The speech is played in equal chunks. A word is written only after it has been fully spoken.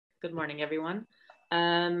Good morning, everyone.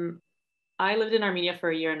 I lived in Armenia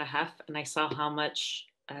for 1.5 years, and I saw how much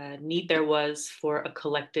need there was for a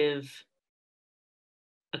collective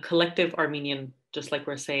Armenian, just like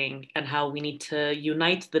we're saying, and how we need to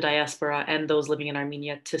unite the diaspora and those living in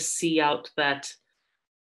Armenia to see out that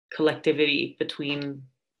collectivity between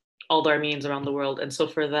all the Armenians around the world. And so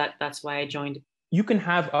for that, that's why I joined. You can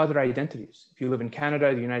have other identities. If you live in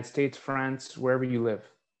Canada, the United States, France, wherever you live,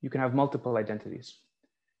 you can have multiple identities.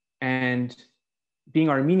 And being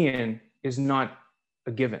Armenian is not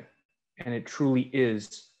a given. And it truly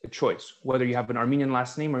is a choice, whether you have an Armenian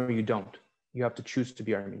last name or you don't. You have to choose to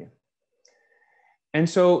be Armenian. And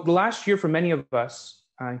so the last year for many of us,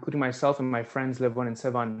 including myself and my friends, Levon and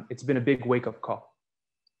Sevan, it's been a big wake-up call.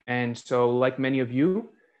 And so like many of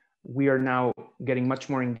you, we are now getting much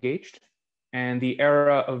more engaged, and the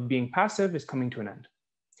era of being passive is coming to an end.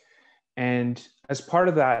 And as part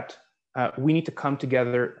of that, we need to come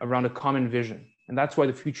together around a common vision. And that's why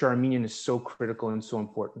the Future Armenian is so critical and so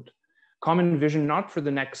important. Common vision, not for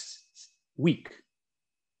the next week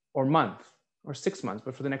or month or 6 months,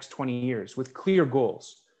 but for the next 20 years with clear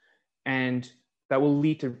goals. And that will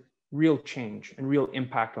lead to real change and real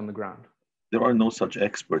impact on the ground. There are no such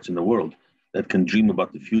experts in the world that can dream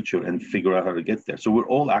about the future and figure out how to get there. So we're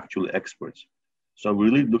all actually experts. So I'm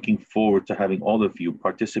really looking forward to having all of you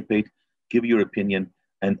participate, give your opinion,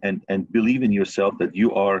 and believe in yourself that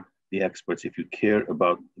you are the experts if you care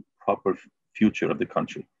about the proper future of the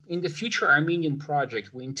country. In the Future Armenian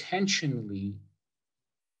project, we intentionally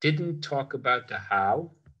didn't talk about the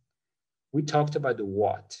how, we talked about the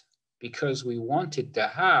what, because we wanted the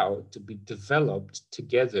how to be developed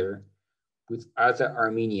together with other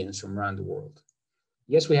Armenians from around the world.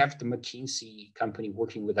 Yes, we have the McKinsey company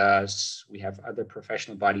working with us, we have other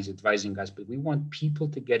professional bodies advising us, but we want people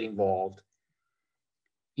to get involved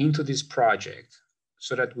into this project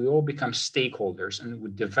so that we all become stakeholders and we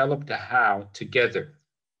develop the how together,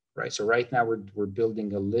 right? So right now we're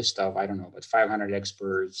building a list of, I don't know, about 500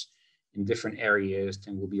 experts in different areas,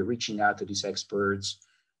 and we'll be reaching out to these experts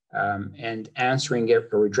and answering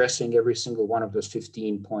or addressing every single one of those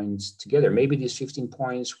 15 points together. Maybe these 15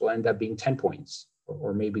 points will end up being 10 points,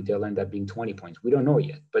 or maybe they'll end up being 20 points. We don't know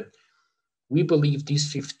yet, but we believe these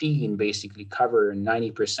 15 basically cover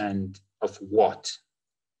 90% of what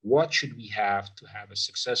should we have to have a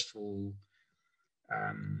successful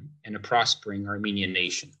and a prospering Armenian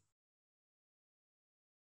nation.